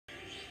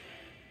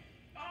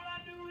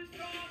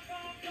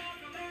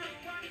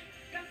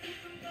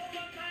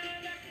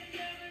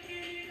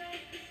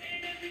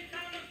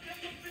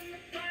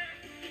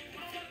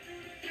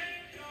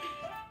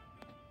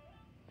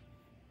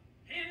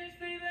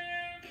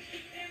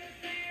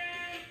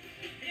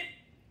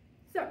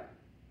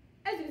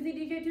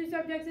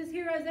Subjexx is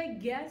here as a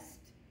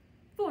guest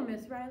for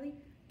Miss Riley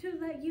to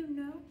let you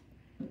know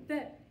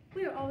that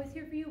we are always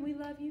here for you. We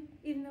love you,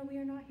 even though we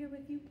are not here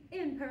with you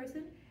in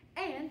person.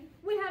 And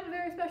we have a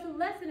very special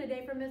lesson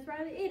today from Miss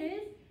Riley. It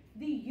is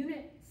the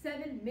Unit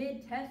 7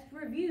 mid-test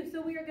review.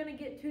 So we are going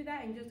to get to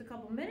that in just a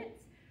couple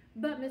minutes.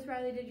 But Miss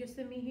Riley did just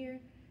send me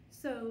here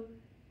so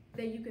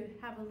that you could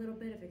have a little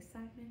bit of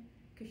excitement,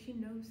 because she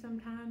knows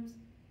sometimes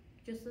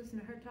just listen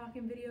to her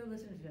talking video,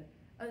 listen to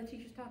other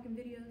teachers talking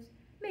videos.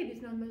 Maybe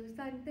it's not the most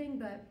exciting thing,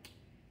 but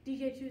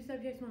DJ 2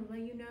 Subjexx want to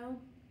let you know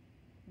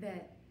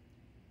that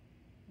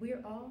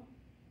we're all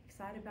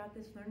excited about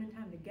this learning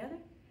time together.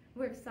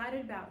 We're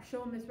excited about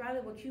showing Miss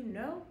Riley what you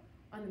know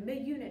on the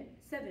mid-unit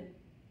 7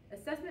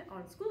 assessment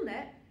on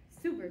SchoolNet.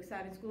 Super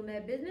exciting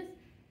SchoolNet business.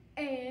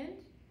 And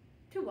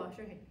to wash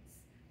your hands.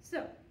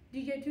 So,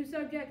 DJ 2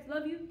 Subjexx,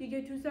 love you.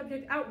 DJ 2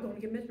 Subjexx out. Going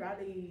to get Miss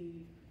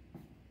Riley.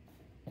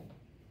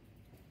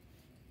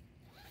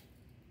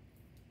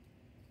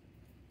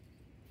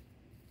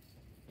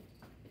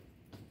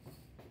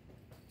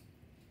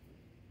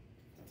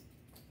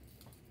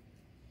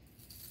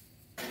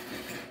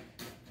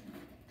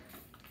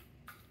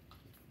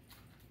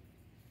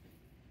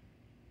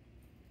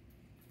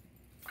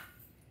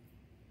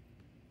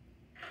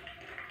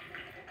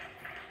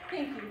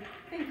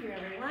 Thank you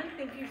everyone.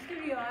 Thank you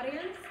studio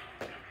audience.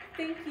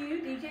 Thank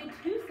you DJ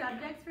 2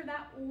 Subjexx for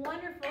that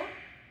wonderful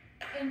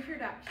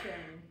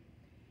introduction.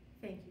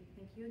 Thank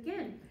you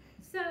again.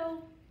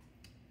 So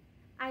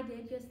I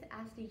did just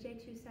ask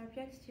DJ 2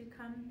 Subjexx to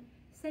come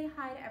say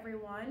hi to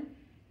everyone.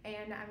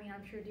 And I mean,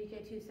 I'm sure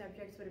DJ 2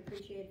 Subjexx would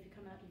appreciate if you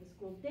come out to the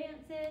school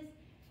dances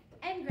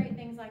and great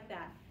things like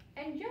that.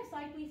 And just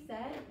like we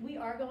said, we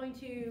are going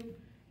to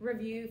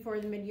review for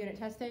the mid-unit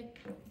test day.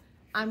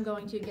 I'm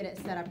going to get it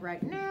set up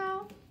right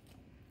now.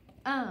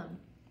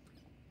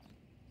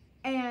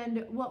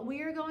 And what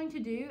we are going to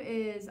do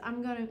is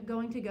I'm going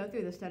to go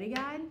through the study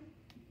guide.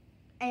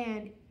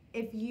 And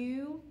if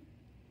you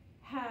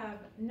have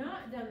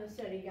not done the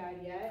study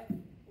guide yet,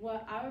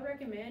 what I would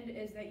recommend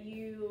is that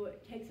you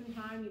take some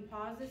time, you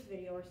pause this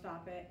video or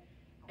stop it,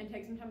 and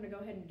take some time to go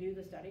ahead and do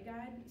the study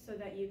guide so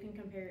that you can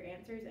compare your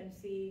answers and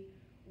see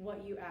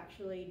what you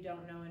actually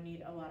don't know and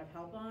need a lot of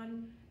help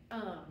on.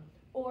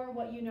 Or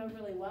what you know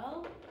really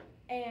well,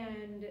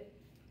 and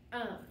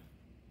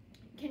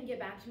can get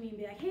back to me and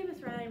be like, hey,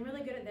 Miss Riley, I'm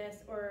really good at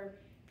this, or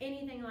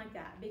anything like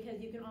that,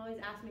 because you can always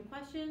ask me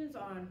questions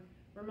on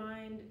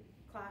Remind,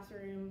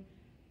 Classroom,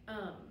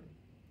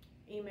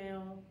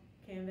 email,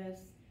 Canvas,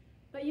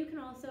 but you can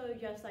also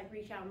just like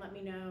reach out and let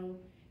me know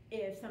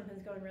if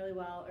something's going really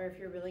well or if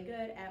you're really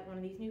good at one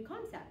of these new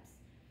concepts.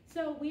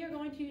 So we are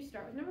going to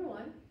start with number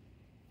one.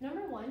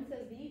 Number one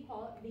says the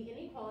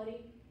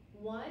inequality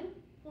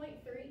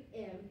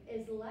 1.3m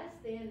is less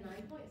than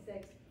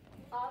 9.6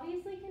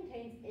 obviously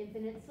contains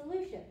infinite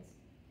solutions.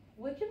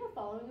 Which of the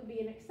following would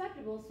be an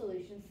acceptable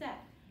solution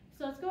set?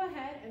 So let's go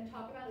ahead and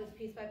talk about this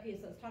piece by piece.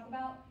 Let's talk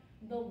about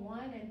the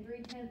 1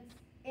 3/10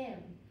 m.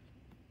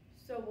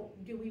 So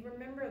do we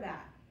remember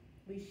that?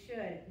 We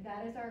should.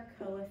 That is our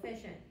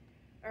coefficient.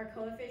 Our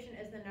coefficient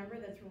is the number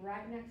that's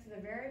right next to the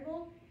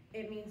variable.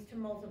 It means to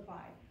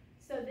multiply.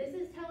 So this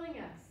is telling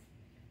us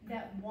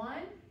that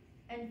 1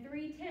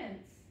 3/10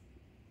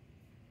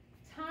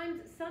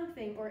 times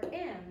something, or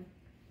m,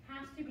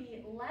 has to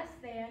be less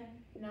than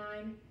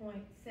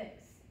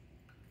 9.6.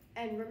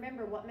 And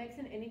remember, what makes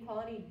an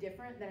inequality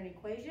different than an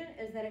equation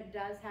is that it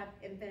does have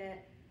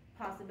infinite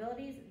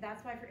possibilities.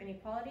 That's why for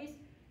inequalities,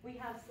 we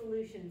have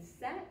solution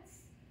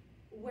sets,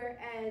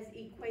 whereas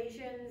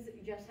equations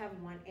just have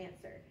one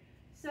answer.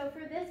 So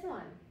for this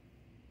one,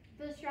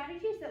 the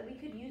strategies that we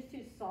could use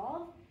to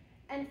solve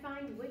and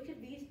find which of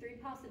these three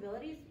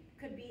possibilities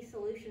could be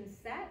solution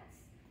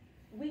sets,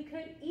 we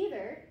could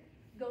either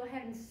go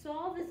ahead and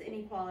solve this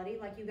inequality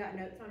like you got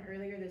notes on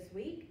earlier this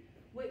week,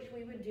 which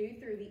we would do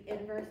through the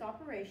inverse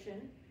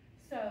operation.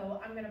 So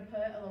I'm going to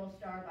put a little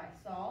star by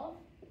solve,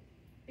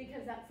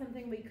 because that's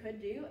something we could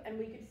do, and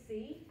we could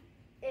see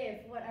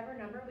if whatever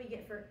number we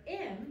get for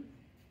m,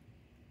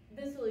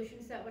 the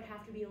solution set would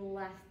have to be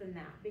less than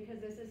that, because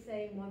this is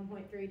saying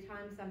 1.3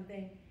 times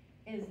something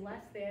is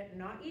less than,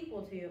 not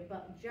equal to,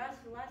 but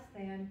just less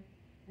than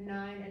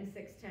 9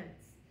 6/10.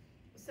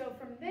 So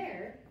from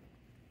there,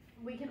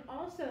 we can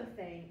also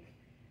think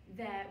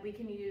that we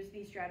can use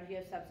the strategy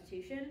of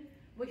substitution,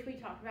 which we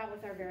talked about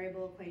with our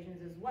variable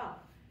equations as well.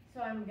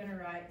 So I'm going to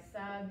write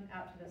sub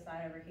out to the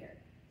side over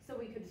here. So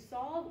we could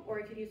solve, or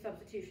we could use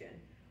substitution.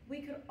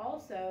 We could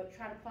also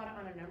try to plot it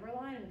on a number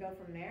line and go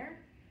from there.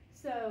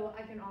 So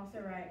I can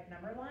also write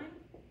number line.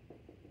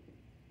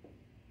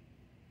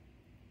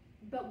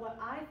 But what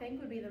I think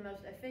would be the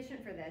most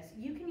efficient for this,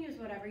 you can use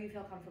whatever you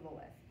feel comfortable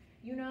with.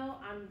 You know,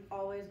 I'm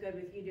always good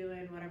with you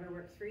doing whatever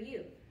works for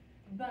you.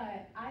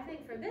 But I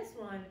think for this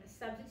one,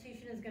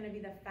 substitution is going to be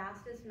the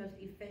fastest, most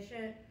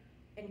efficient,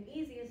 and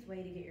easiest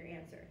way to get your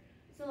answer.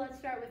 So let's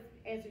start with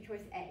answer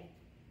choice A.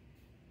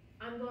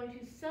 I'm going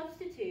to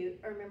substitute,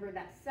 or remember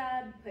that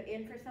sub, put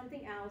in for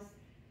something else,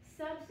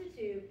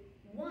 substitute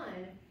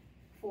 1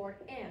 for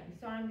m.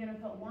 So I'm going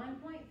to put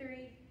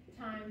 1.3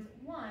 times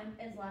 1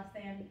 is less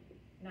than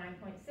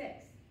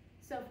 9.6.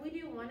 So if we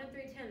do 1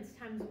 3/10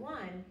 times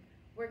 1,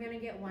 we're going to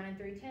get 1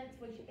 3/10,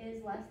 which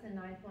is less than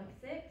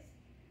 9.6.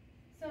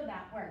 So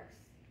that works.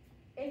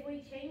 If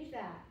we change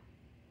that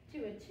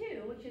to a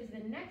 2, which is the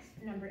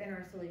next number in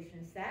our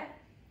solution set,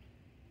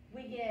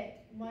 we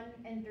get 1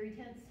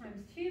 3/10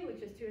 times 2,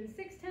 which is 2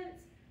 6/10,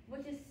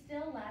 which is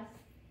still less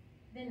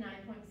than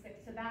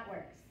 9.6, so that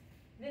works.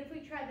 Then if we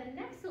try the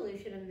next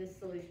solution in this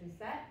solution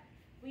set,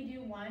 we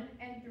do 1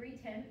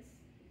 3/10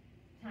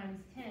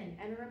 times 10.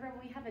 And remember,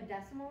 when we have a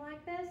decimal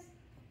like this,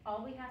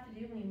 all we have to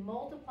do when we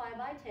multiply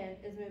by 10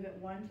 is move it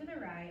 1 to the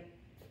right.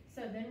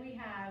 So then we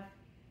have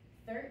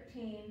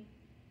 13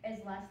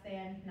 is less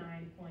than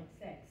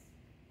 9.6.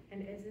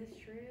 And is this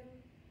true?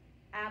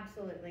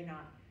 Absolutely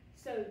not.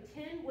 So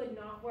 10 would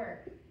not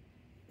work.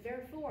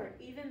 Therefore,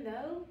 even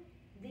though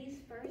these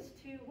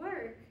first two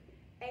work,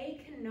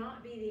 A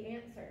cannot be the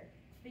answer,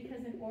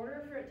 because in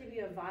order for it to be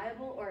a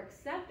viable or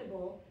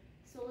acceptable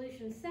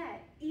solution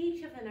set,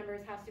 each of the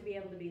numbers has to be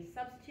able to be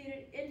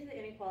substituted into the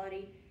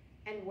inequality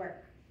and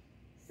work.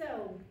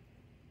 So,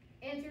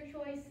 answer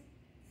choice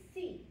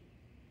C.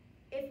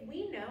 If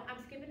we know,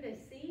 I'm skipping to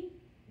C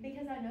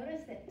because I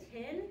noticed that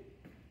 10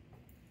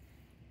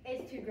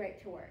 is too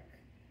great to work.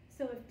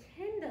 So if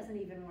 10 doesn't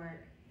even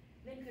work,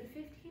 then could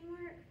 15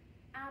 work?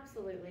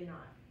 Absolutely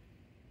not.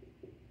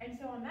 And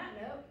so on that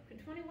note,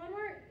 could 21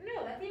 work?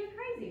 No, that's even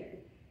crazier.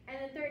 And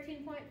then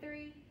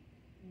 13.3?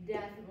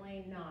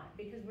 Definitely not,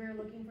 because we're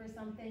looking for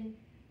something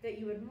that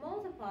you would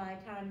multiply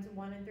times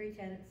 1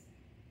 3/10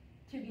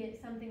 to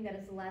get something that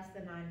is less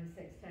than 9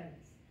 6/10.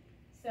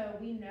 So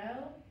we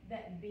know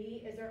that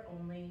B is our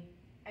only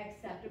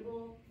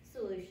acceptable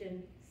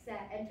solution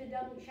set. And to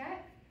double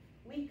check,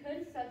 we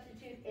could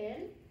substitute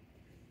in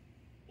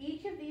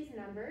each of these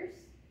numbers,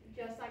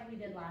 just like we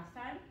did last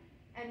time,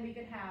 and we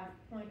could have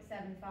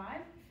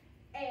 0.75.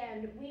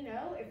 And we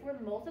know if we're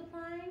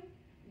multiplying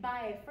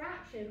by a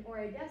fraction or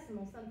a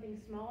decimal, something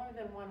smaller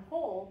than 1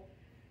 whole,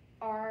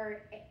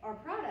 our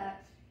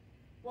product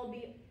will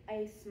be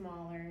a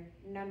smaller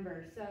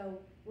number. So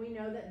we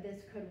know that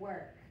this could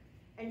work.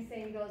 And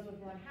same goes with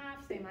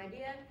 1/2, same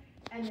idea.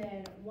 And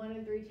then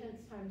 1 3/10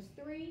 times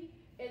 3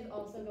 is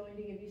also going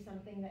to give you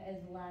something that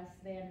is less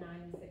than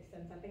 9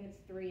 6/10. I think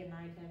it's 3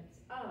 9/10.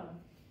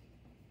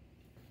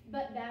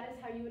 But that is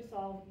how you would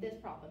solve this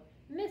problem.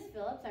 Miss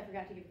Phillips, I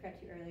forgot to give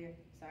credit to you earlier,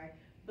 sorry,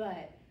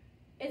 but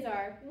is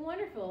our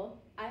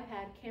wonderful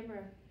iPad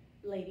camera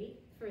lady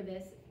for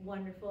this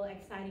wonderful,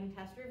 exciting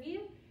test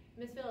review.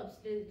 Miss Phillips,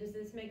 does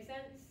this make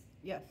sense?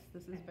 Yes,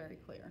 this is very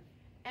clear.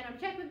 And I'm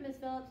checking with Miss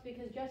Phillips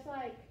because just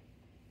like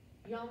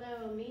y'all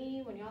know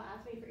me, when y'all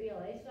ask me for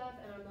ELA stuff,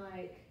 and I'm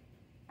like,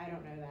 I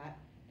don't know that.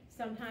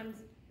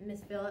 Sometimes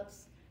Miss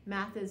Phillips,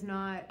 math is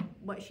not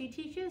what she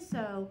teaches,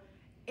 so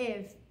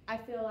if I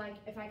feel like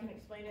if I can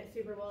explain it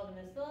super well to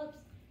Miss Phillips,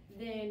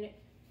 then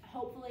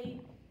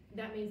hopefully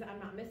that means that I'm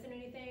not missing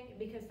anything,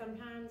 because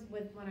sometimes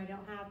when I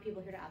don't have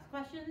people here to ask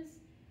questions,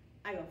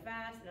 I go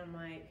fast and I'm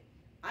like,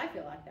 I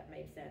feel like that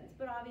made sense.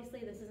 But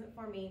obviously this isn't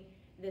for me,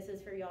 this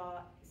is for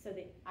y'all, so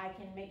that I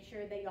can make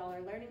sure that y'all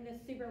are learning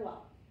this super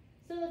well.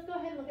 So let's go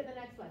ahead and look at the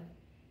next one.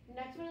 The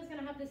next one is going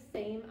to have the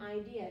same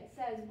idea. It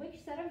says,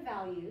 which set of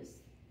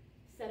values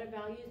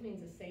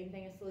means the same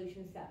thing as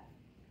solution set,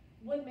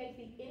 would make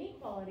the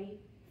inequality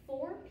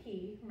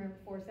 4p, remember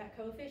 4 is that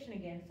coefficient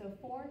again, so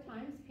 4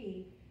 times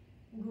p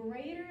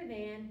greater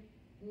than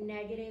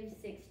negative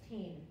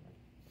 16.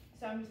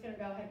 So I'm just going to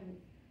go ahead and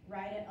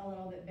write it a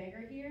little bit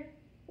bigger here.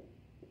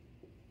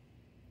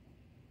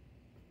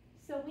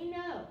 So we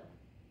know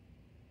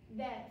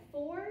that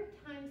 4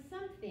 times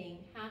something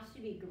has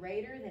to be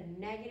greater than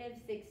negative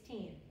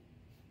 16.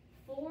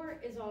 4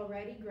 is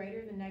already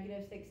greater than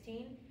negative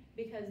 16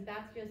 because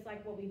that's just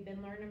like what we've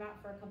been learning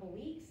about for a couple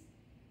weeks.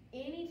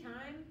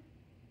 Anytime,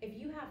 if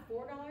you have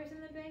 $4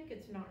 in the bank,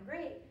 it's not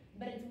great,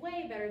 but it's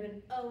way better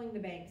than owing the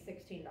bank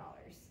 $16.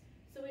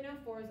 So we know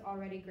 4 is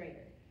already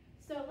greater.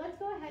 So let's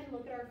go ahead and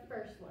look at our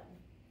first one.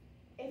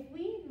 If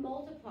we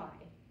multiply,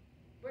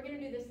 we're going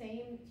to do the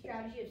same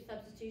strategy of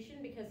substitution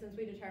because since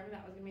we determined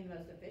that was going to be the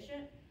most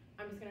efficient,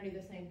 I'm just going to do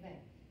the same thing.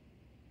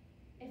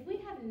 If we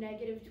have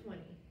negative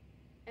 20,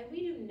 and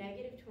we do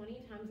negative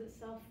 20 times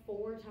itself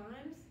 4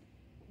 times,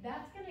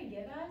 that's going to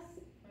give us,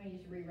 let me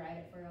just rewrite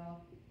it for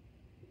y'all.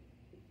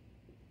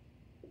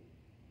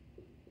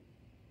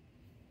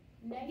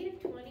 Negative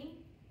 20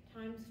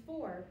 times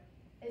 4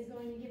 is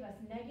going to give us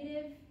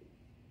negative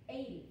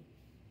 80.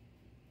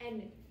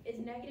 And is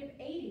negative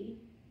 80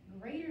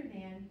 greater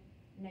than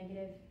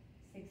negative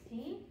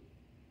 16?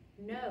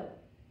 No,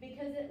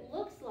 because it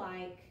looks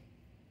like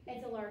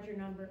it's a larger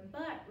number,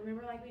 but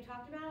remember, like we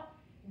talked about,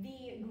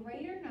 the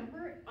greater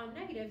number on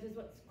negatives is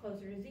what's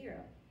closer to 0.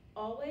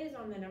 Always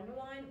on the number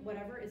line,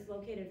 whatever is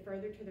located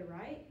further to the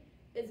right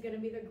is going to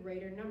be the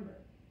greater number.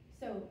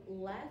 So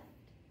left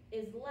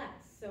is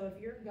less. So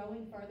if you're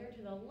going farther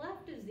to the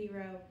left of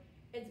 0,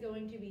 it's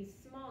going to be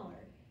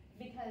smaller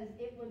because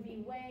it would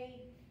be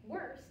way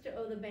worse to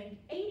owe the bank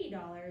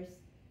 $80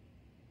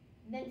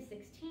 than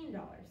 $16.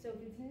 So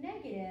if it's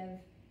negative,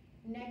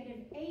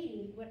 negative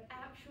 80 would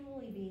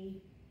actually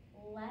be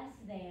less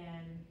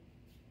than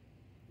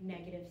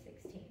negative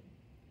 16.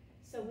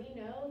 So we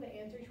know the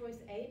answer choice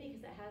A,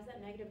 because it has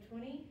that negative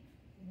 20,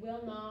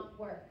 will not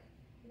work.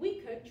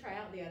 We could try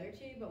out the other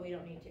two, but we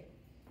don't need to.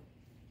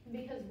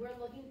 Because we're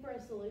looking for a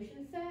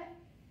solution set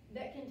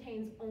that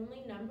contains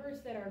only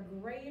numbers that are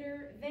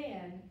greater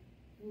than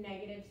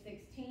negative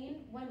 16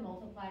 when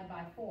multiplied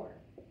by 4.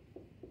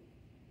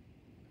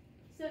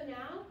 So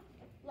now,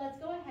 let's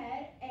go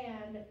ahead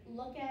and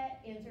look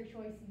at answer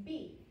choice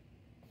B.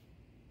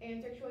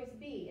 Answer choice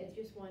B is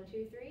just 1,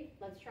 2, 3.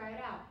 Let's try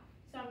it out.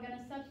 So I'm going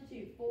to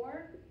substitute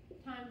 4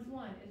 times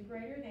 1 is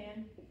greater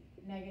than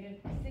negative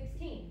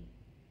 16.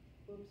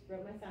 Oops,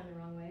 wrote my sign the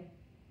wrong way.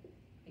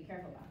 Be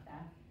careful about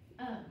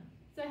that.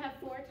 So I have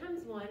 4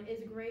 times 1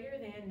 is greater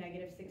than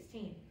negative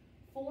 16.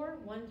 4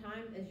 one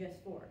time is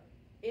just 4.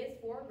 Is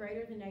 4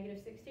 greater than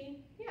negative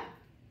 16? Yeah.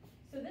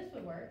 So this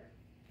would work.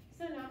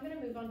 So now I'm going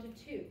to move on to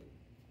 2.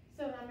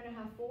 So I'm going to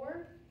have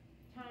 4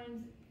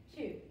 times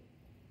 2,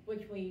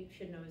 which we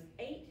should know is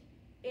 8.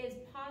 Is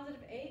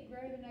positive 8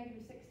 greater than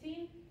negative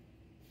 16?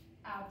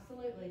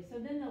 Absolutely. So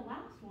then the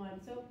last one,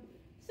 so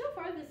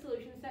far the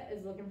solution set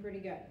is looking pretty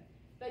good.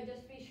 But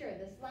just be sure,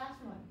 this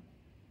last one,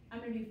 I'm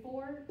going to do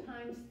 4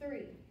 times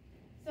 3.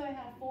 So I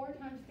have 4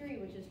 times 3,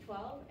 which is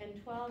 12,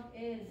 and 12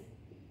 is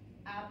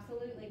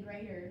absolutely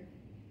greater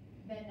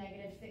than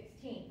negative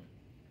 16.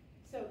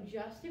 So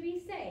just to be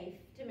safe,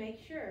 to make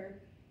sure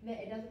that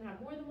it doesn't have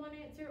more than one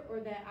answer or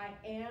that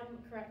I am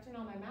correct in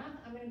all my math,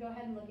 I'm going to go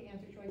ahead and look at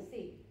answer choice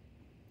C.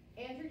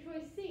 Answer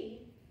choice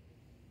C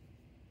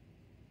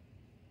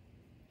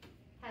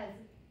has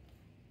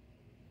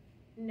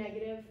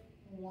negative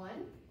 1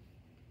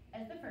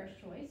 as the first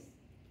choice,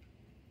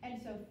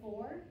 and so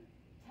 4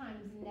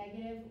 times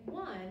negative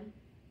 1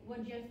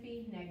 would just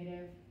be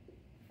negative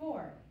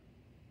 4.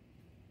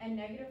 And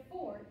negative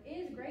 4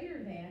 is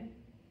greater than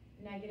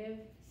negative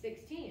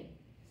 16.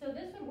 So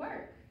this would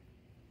work.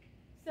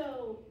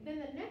 So then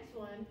the next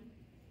one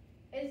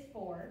is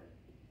 4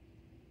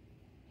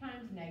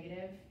 times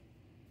negative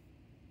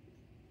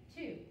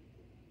 2.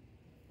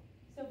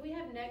 So if we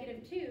have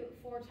negative 2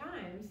 4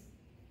 times,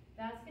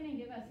 that's going to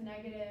give us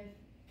negative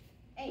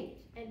 8.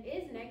 And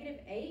is negative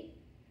 8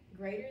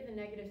 greater than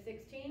negative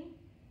 16?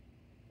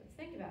 Let's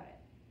think about it.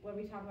 What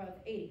do we talk about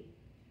with 80?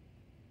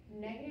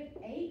 Negative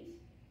 8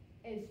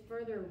 is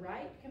further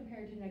right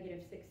compared to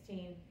negative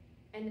 16,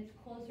 and it's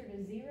closer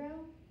to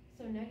 0.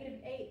 So negative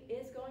 8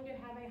 is going to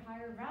have a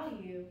higher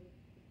value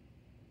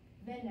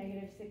than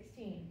negative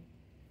 16.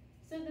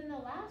 So then the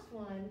last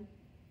one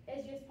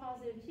is just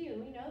positive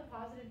 2. We know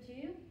positive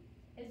 2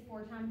 is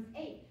 4 times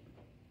 8.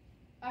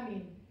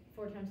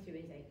 4 times 2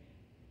 is 8.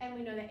 And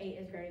we know that 8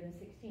 is greater than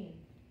 16.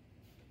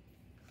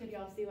 So do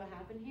y'all see what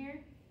happened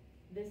here?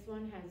 This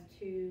one has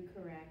 2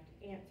 correct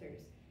answers.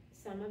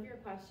 Some of your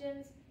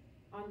questions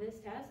on this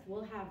test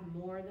will have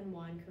more than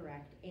one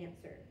correct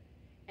answer.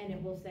 And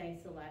it will say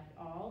select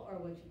all or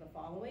which of the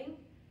following.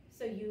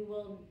 So you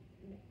will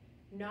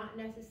not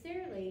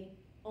necessarily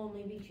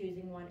only be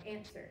choosing one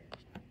answer.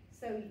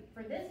 So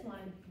for this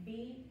one,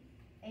 B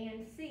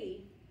and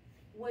C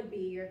would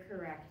be your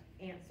correct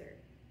answer.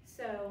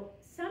 So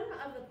some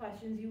of the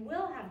questions you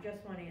will have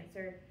just one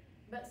answer,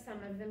 but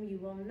some of them you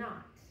will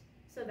not.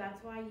 So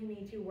that's why you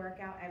need to work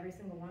out every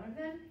single one of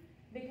them,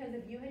 because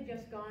if you had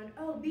just gone,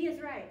 oh, B is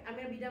right, I'm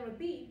going to be done with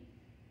B,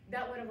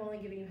 that would have only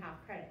given you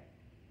half credit.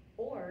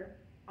 Or,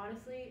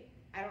 honestly,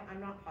 I'm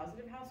not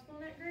positive how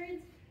school net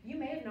grades, you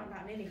may have not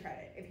gotten any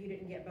credit if you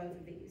didn't get both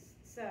of these.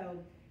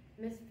 So,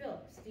 Ms.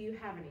 Phillips, do you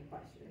have any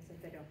questions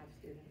if they don't have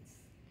students?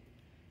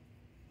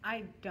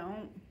 I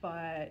don't,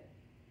 but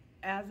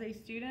as a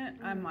student,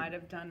 I might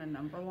have done a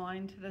number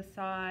line to the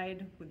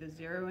side with a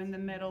 0 in the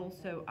middle,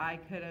 so I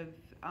could have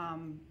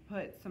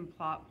put some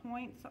plot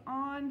points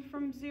on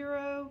from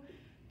 0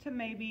 to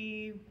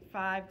maybe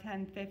 5,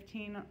 10,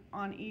 15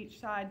 on each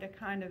side to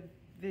kind of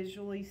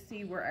visually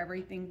see where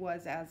everything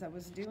was as I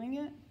was doing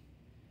it.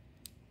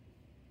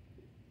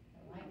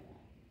 I like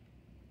that.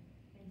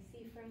 And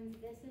see, friends,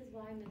 this is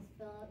why Ms.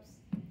 Phillips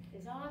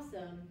is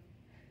awesome,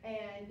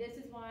 and this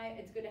is why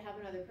it's good to have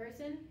another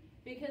person,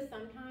 because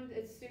sometimes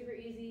it's super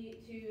easy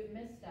to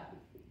miss stuff.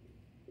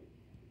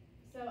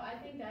 So I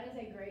think that is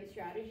a great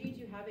strategy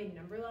to have a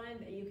number line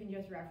that you can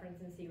just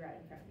reference and see right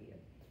in front of you.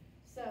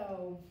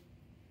 So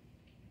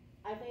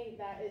I think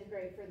that is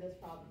great for this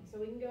problem. So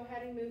we can go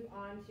ahead and move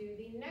on to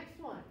the next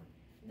one.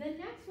 The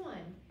next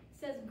one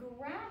says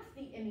graph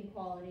the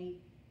inequality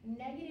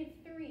negative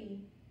 3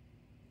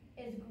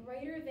 is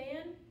greater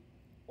than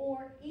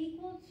or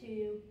equal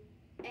to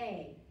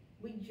A.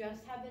 We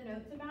just have the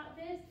notes about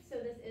this, so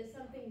this is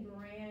something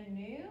brand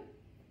new.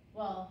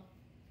 Well,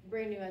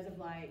 brand new as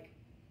of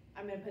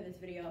I'm going to put this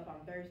video up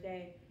on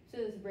Thursday, so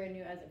this is brand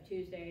new as of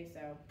Tuesday,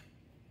 so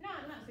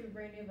not super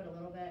brand new, but a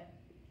little bit.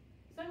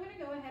 So I'm going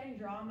to go ahead and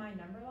draw my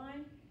number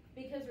line,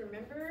 because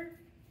remember,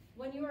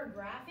 when you are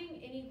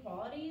graphing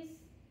inequalities,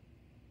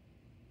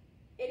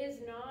 it is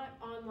not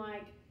on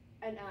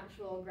an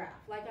actual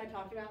graph. Like I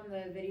talked about in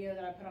the video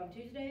that I put on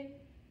Tuesday,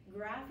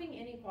 graphing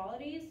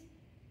inequalities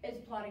is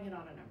plotting it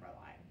on a number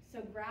line. So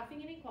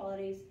graphing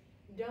inequalities,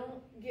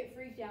 don't get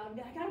freaked out and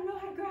be like, I don't know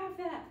how to graph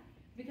that.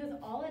 Because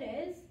all it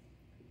is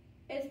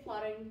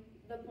plotting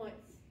the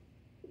points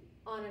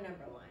on a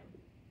number line.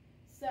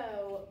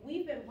 So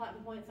we've been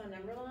plotting points on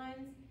number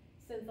lines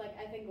since like,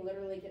 I think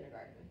literally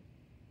kindergarten.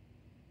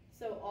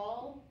 So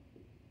all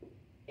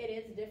it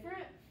is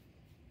different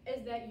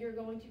is that you're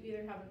going to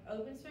either have an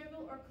open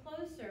circle or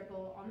closed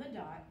circle on the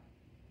dot,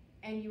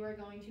 and you are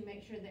going to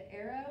make sure the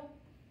arrow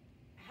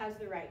has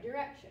the right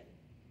direction.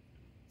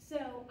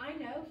 So I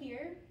know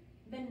here,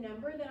 the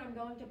number that I'm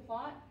going to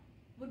plot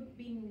would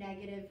be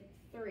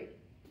 -3.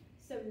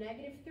 So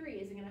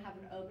 -3 is going to have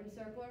an open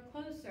circle or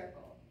closed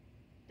circle.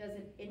 Does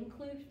it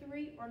include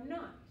 3 or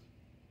not?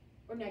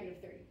 Or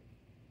 -3?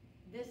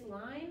 This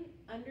line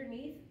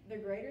underneath the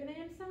greater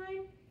than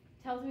sign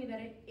tells me that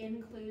it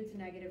includes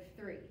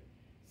 -3.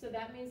 So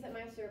that means that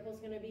my circle is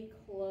going to be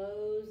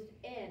closed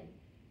in,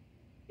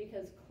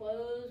 because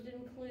closed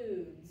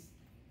includes.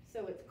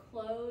 So it's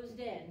closed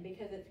in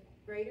because it's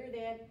greater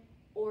than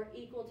or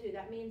equal to.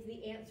 That means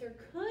the answer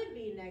could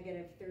be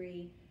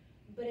 -3,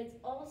 but it's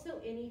also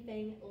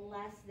anything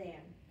less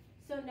than.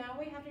 So now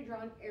we have to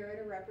draw an arrow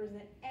to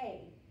represent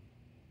A.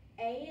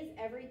 A is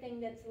everything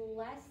that's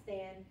less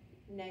than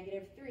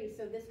 -3.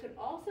 So this could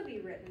also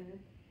be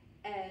written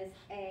as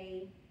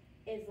A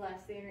is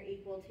less than or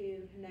equal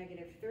to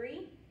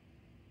 -3.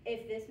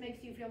 If this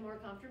makes you feel more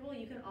comfortable,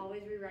 you can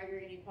always rewrite your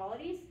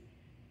inequalities.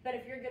 But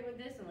if you're good with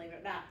this, then leave it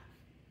at that.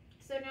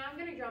 So now I'm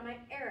going to draw my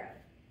arrow.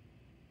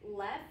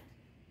 Left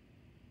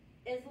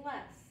is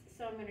less.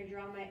 So I'm going to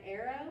draw my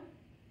arrow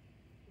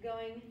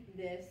going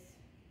this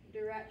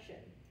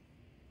direction.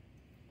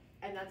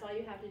 And that's all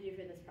you have to do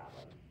for this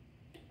problem.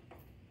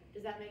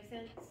 Does that make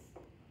sense?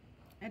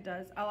 It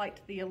does. I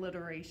liked the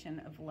alliteration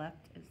of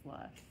left is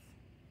less.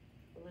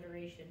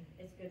 Alliteration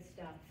is good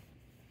stuff.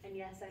 And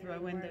yes, I know Throw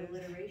the in word those-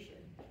 alliteration.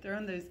 Throw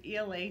in those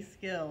ELA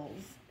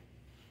skills.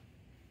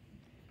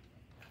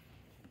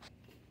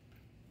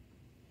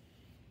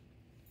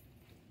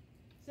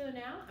 So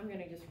now I'm going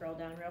to just scroll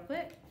down real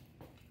quick.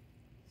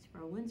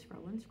 Scrolling,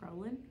 scrolling,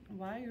 scrolling.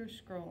 While you're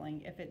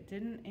scrolling, if it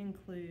didn't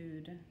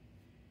include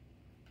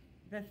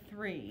the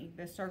 3,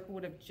 the circle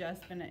would have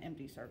just been an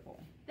empty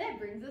circle. That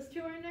brings us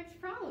to our next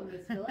problem,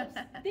 Ms. Phillips.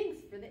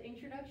 Thanks for the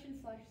introduction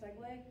 /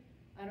 segue.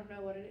 I don't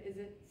know what it is.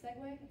 Is it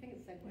segue? I think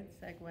it's segue. It's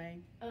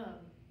segue.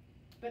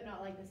 But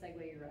not like the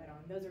segue you're right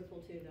on. Those are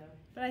cool too, though.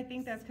 But I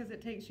think that's because it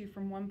takes you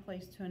from one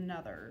place to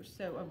another.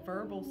 So a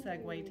verbal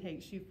segue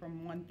takes you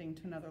from one thing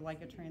to another,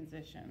 like a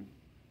transition.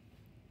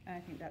 And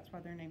I think that's why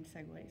they're named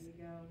There segues. you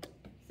go.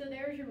 So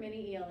there's your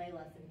mini ELA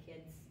lesson,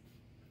 kids.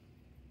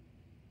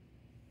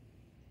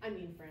 I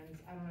mean friends.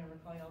 I don't ever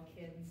call y'all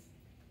kids.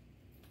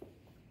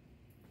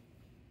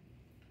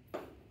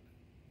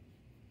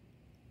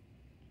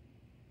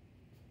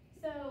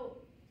 So,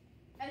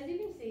 as you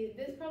can see,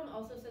 this problem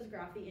also says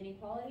graph the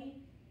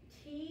inequality.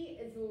 T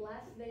is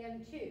less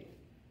than 2,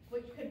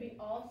 which could be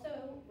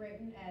also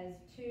written as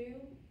 2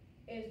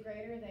 is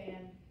greater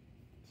than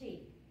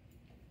T.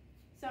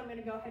 So I'm going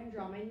to go ahead and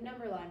draw my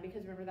number line,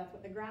 because remember that's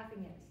what the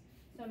graphing is.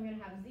 So I'm going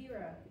to have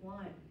 0,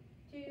 1,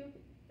 2,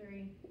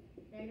 3,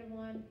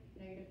 -1,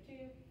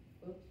 -2,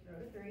 oops,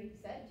 wrote a 3,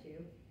 said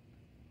 2,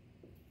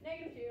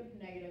 -2,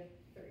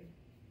 -3.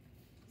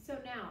 So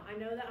now I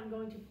know that I'm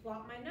going to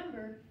plot my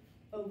number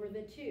over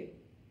the 2.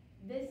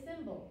 This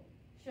symbol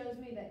shows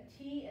me that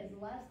T is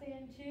less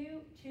than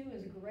 2, 2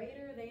 is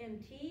greater than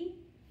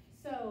T.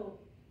 So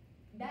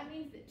that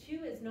means that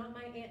 2 is not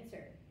my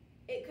answer.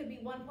 It could be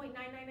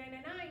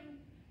 1.99999,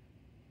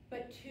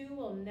 but 2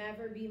 will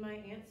never be my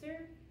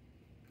answer.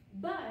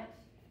 But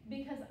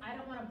because I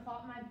don't want to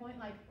plot my point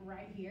like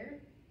right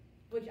here,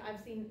 which I've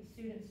seen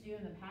students do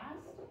in the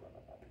past,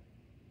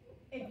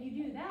 if you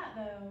do that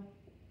though,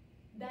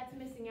 that's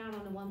missing out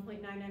on the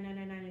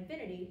 1.99999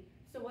 infinity.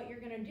 So what you're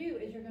going to do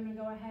is you're going to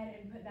go ahead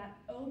and put that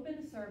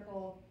open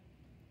circle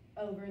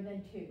over the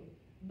 2.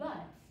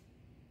 But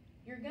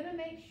you're going to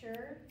make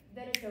sure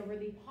that it's over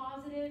the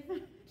positive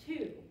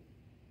 2,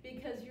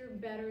 because you're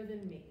better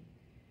than me.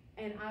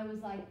 And I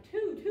was like,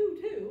 2, 2,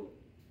 2.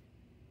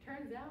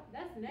 Turns out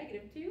that's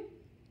 -2.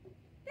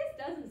 This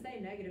doesn't say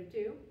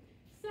 -2.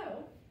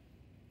 So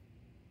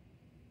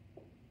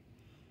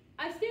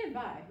I stand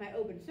by my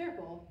open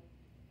circle,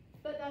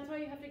 but that's why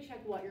you have to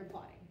check what you're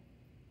plotting.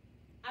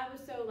 I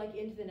was so like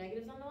into the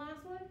negatives on the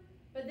last one,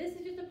 but this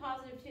is just a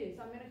 +2.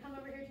 So I'm going to come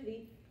over here to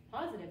the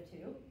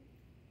 +2,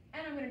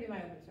 and I'm going to do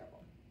my open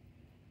circle.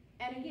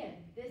 And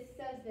again, this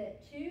says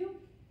that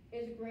 2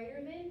 is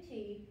greater than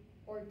T,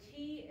 or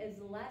T is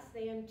less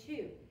than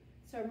 2.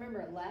 So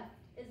remember, left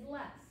is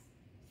less.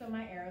 So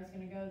my arrow's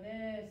going to go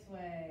this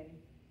way.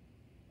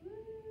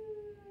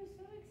 Ooh,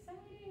 so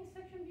exciting,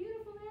 such a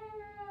beautiful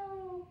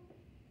arrow.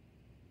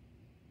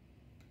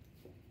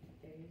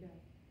 There you go.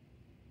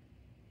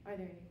 Are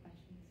there any questions?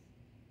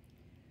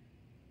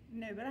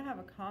 No, but I have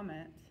a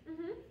comment.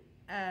 Mm-hmm.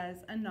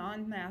 As a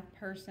non-math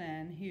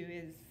person who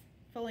is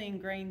fully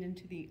ingrained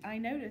into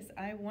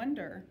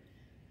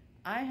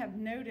I have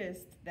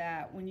noticed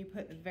that when you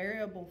put the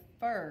variable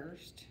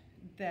first,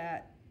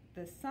 that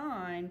the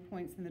sign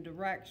points in the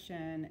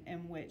direction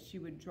in which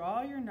you would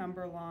draw your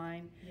number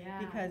line, Yeah.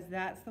 because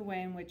that's the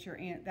way in which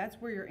that's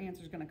where your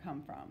answer is going to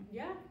come from.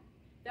 Yeah,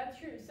 that's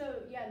true.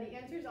 So yeah, the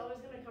answer is always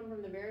going to come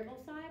from the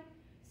variable side.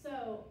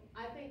 So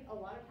I think a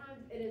lot of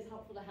times it is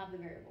helpful to have the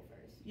variable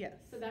first. Yes.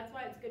 So that's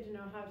why it's good to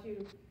know how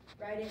to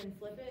write it and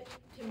flip it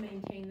to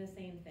maintain the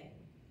same thing.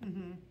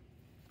 Mm-hmm.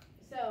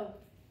 So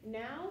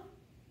now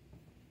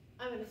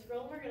I'm going to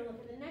scroll and we're going to look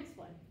at the next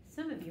one.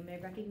 Some of you may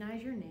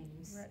recognize your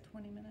names. We're at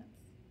 20 minutes.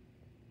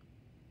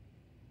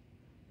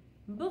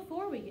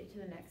 Before we get to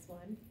the next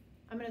one,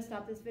 I'm going to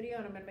stop this video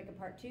and I'm going to make a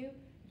part 2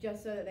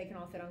 just so that they can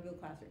all fit on Google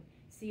Classroom.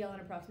 See y'all in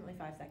approximately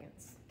 5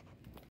 seconds.